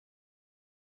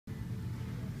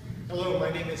Hello,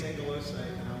 my name is Engle, and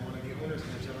I'm one of the owners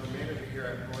and the general manager here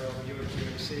at Royal Buick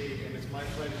GMC, and it's my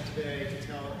pleasure today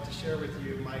to share with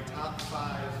you my top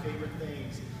 5 favorite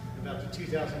things about the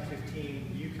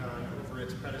 2015 Yukon over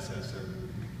its predecessor.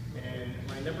 And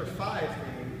my number 5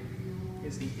 thing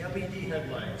is the LED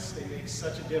headlights. They make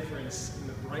such a difference in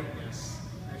the brightness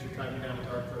as you're driving down a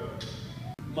dark road.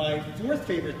 My 4th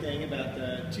favorite thing about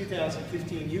the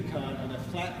 2015 Yukon are the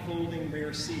flat folding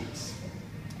rear seats.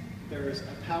 There's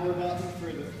a power button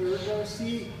for the 3rd row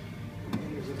seat,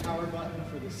 and there's a power button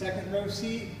for the 2nd row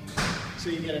seat, so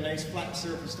you get a nice flat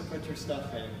surface to put your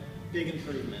stuff in. Big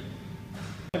improvement.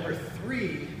 Number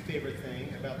 3 favorite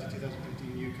thing about the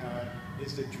 2015 Yukon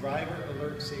is the driver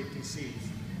alert safety seats.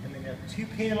 And they have 2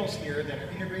 panels here that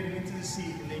are integrated into the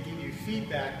seat, and they give you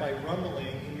feedback by rumbling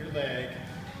in your leg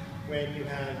when you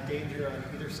have danger on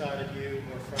either side of you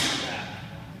or front and back.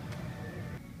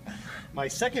 My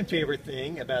 2nd favorite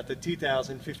thing about the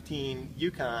 2015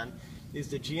 Yukon is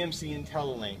the GMC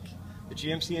IntelliLink. The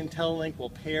GMC IntelliLink will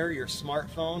pair your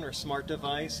smartphone or smart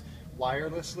device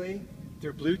wirelessly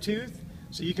through Bluetooth,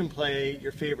 so you can play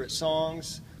your favorite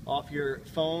songs off your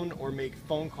phone or make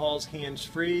phone calls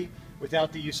hands-free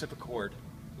without the use of a cord.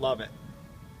 Love it.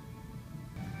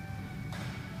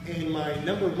 And my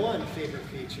number 1 favorite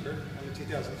feature on the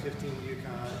 2015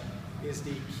 Yukon is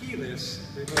the keyless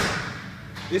remote.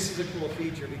 This is a cool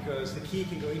feature because the key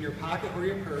can go in your pocket or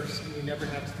your purse and you never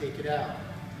have to take it out.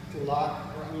 To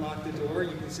lock or unlock the door,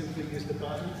 you can simply use the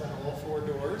buttons on all 4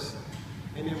 doors.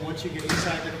 And then once you get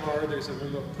inside the car, there's a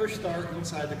remote push start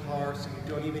inside the car, so you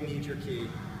don't even need your key.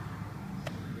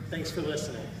 Thanks for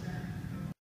listening.